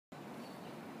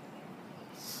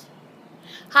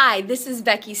Hi, this is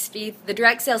Becky Spieth, the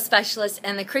direct sales specialist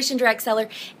and the Christian direct seller,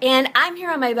 and I'm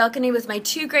here on my balcony with my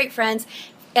two great friends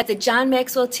at the John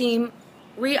Maxwell Team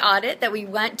re-audit that we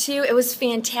went to. It was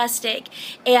fantastic,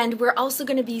 and we're also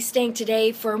going to be staying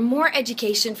today for more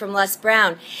education from Les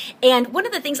Brown. And one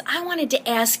of the things I wanted to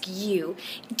ask you,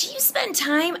 do you spend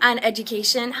time on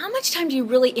education? How much time do you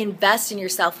really invest in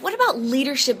yourself? What about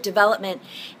leadership development?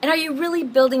 And are you really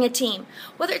building a team?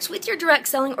 Whether it's with your direct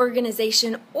selling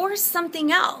organization or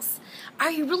something else,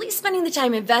 are you really spending the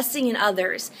time investing in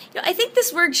others? I think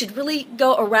this word should really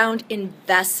go around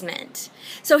investment.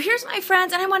 So here's my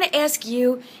friends, and I want to ask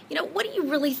you, what do you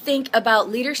really think about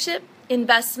leadership,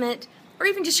 investment, or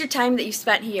even just your time that you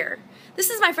spent here? This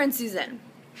is my friend Susan.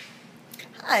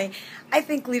 Hi. I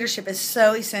think leadership is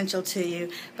so essential to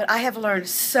you, but I have learned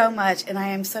so much, and I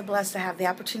am so blessed to have the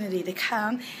opportunity to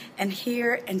come and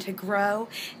hear and to grow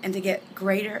and to get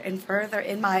greater and further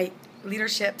in my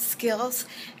leadership skills,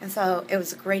 and so it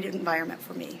was a great environment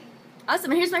for me.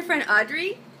 Awesome. And here's my friend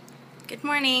Audrey. Good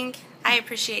morning. I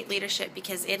appreciate leadership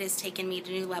because it has taken me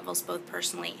to new levels both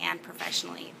personally and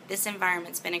professionally. This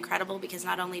environment's been incredible because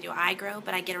not only do I grow,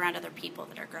 but I get around other people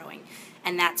that are growing,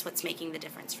 and that's what's making the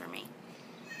difference for me.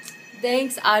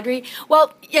 Thanks, Audrey.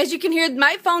 Well, as you can hear,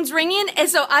 my phone's ringing, and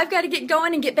so I've got to get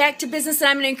going and get back to business, and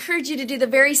I'm going to encourage you to do the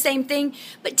very same thing.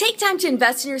 But take time to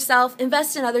invest in yourself,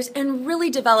 invest in others, and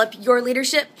really develop your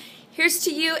leadership. Here's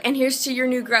to you, and here's to your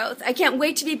new growth. I can't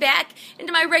wait to be back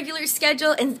into my regular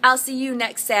schedule, and I'll see you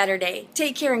next Saturday.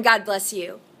 Take care, and God bless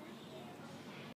you.